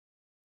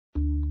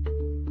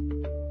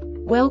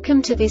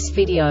Welcome to this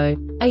video.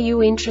 Are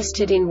you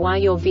interested in why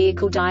your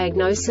vehicle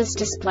diagnosis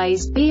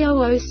displays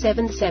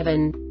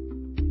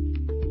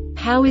B0077?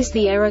 How is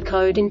the error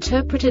code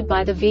interpreted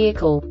by the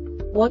vehicle?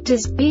 What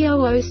does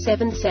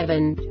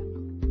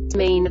B0077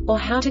 mean, or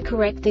how to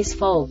correct this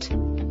fault?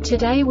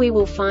 Today we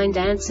will find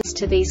answers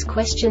to these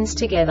questions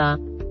together.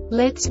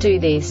 Let's do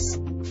this.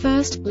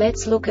 First,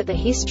 let's look at the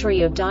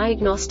history of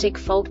diagnostic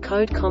fault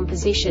code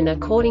composition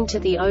according to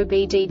the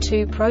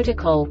OBD2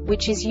 protocol,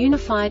 which is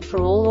unified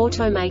for all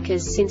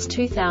automakers since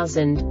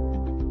 2000.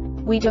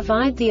 We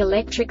divide the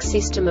electric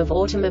system of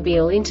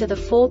automobile into the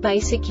four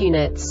basic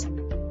units: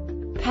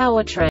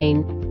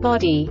 powertrain,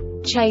 body,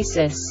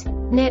 chassis,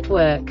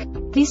 network.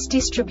 This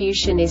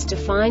distribution is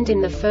defined in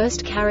the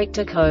first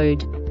character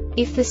code.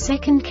 If the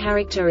second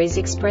character is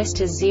expressed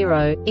as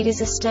 0, it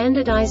is a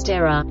standardized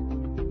error.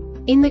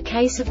 In the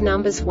case of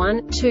numbers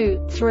 1,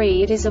 2,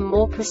 3, it is a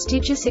more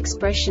prestigious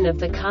expression of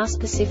the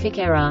car-specific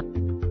error.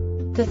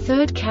 The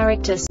third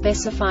character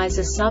specifies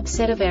a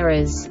subset of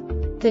errors.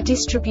 The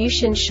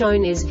distribution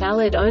shown is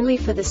valid only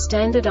for the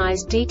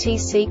standardized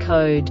DTC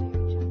code.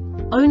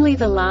 Only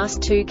the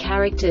last two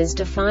characters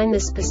define the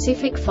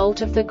specific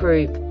fault of the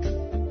group.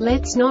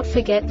 Let's not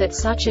forget that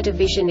such a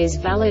division is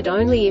valid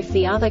only if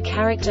the other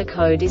character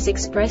code is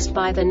expressed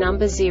by the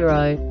number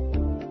 0.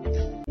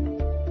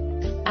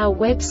 Our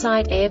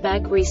website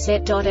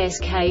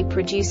airbagreset.sk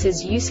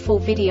produces useful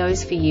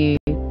videos for you.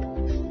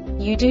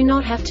 You do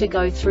not have to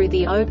go through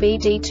the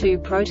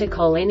OBD2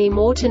 protocol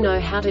anymore to know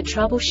how to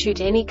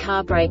troubleshoot any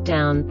car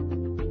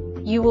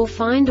breakdown. You will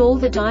find all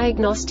the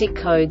diagnostic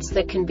codes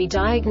that can be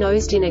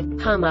diagnosed in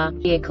a Hummer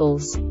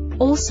vehicles.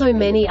 Also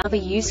many other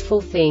useful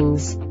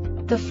things.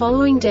 The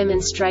following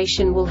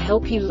demonstration will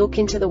help you look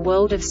into the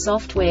world of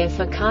software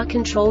for car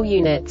control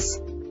units.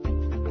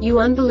 You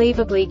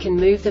unbelievably can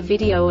move the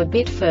video a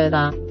bit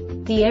further.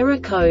 The error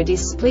code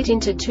is split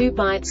into 2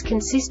 bytes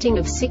consisting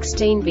of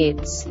 16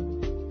 bits.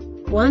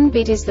 1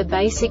 bit is the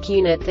basic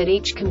unit that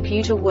each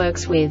computer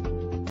works with.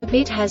 The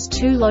bit has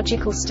 2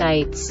 logical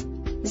states: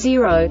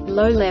 0,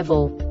 low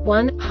level,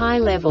 1, high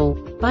level.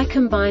 By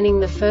combining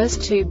the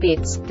first 2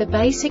 bits, the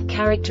basic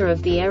character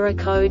of the error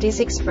code is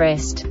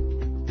expressed.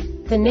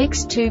 The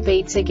next 2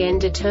 beats again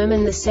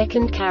determine the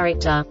second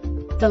character.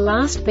 The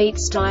last beat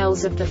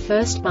styles of the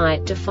first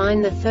byte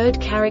define the third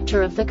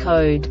character of the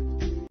code.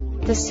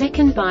 The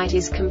second byte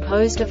is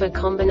composed of a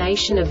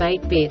combination of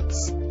 8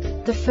 bits.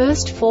 The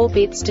first 4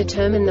 bits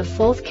determine the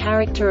fourth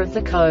character of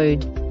the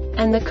code.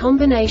 And the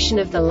combination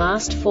of the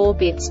last 4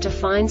 bits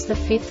defines the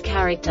fifth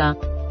character.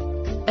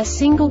 A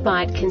single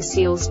byte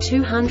conceals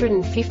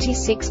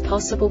 256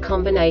 possible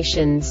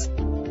combinations.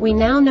 We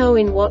now know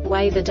in what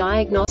way the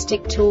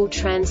diagnostic tool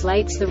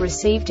translates the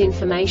received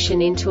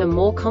information into a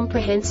more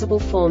comprehensible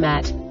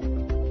format.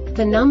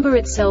 The number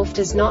itself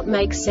does not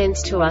make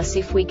sense to us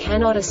if we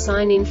cannot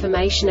assign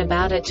information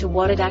about it to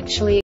what it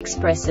actually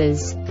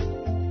expresses.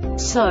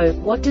 So,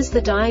 what does the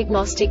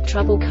Diagnostic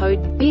Trouble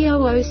Code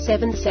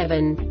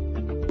B0077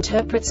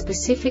 interpret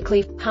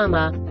specifically for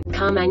Hummer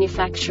car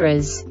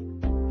manufacturers?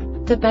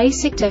 The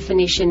basic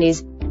definition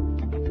is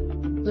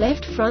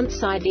left front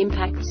side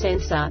impact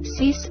sensor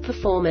 (SIS)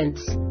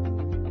 performance.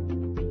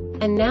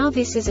 And now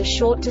this is a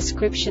short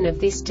description of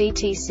this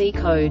DTC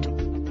code.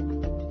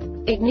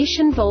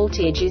 Ignition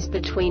voltage is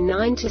between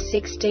 9 to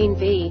 16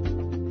 V.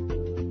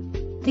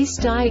 This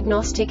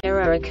diagnostic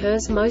error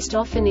occurs most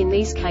often in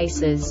these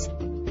cases: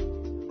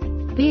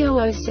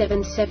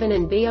 B0077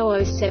 and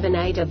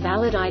B0078. A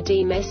valid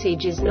ID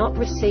message is not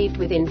received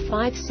within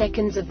 5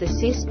 seconds of the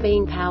SIS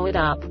being powered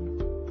up.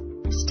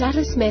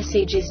 Status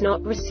message is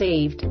not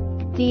received.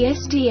 The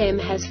SDM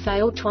has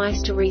failed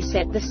twice to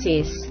reset the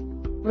SIS.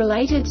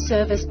 Related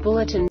service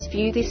bulletins.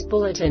 View this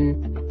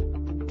bulletin.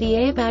 The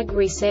Airbag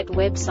Reset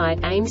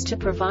website aims to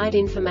provide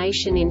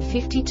information in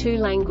 52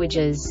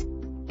 languages.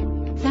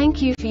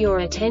 Thank you for your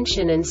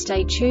attention and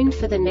stay tuned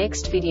for the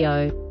next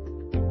video.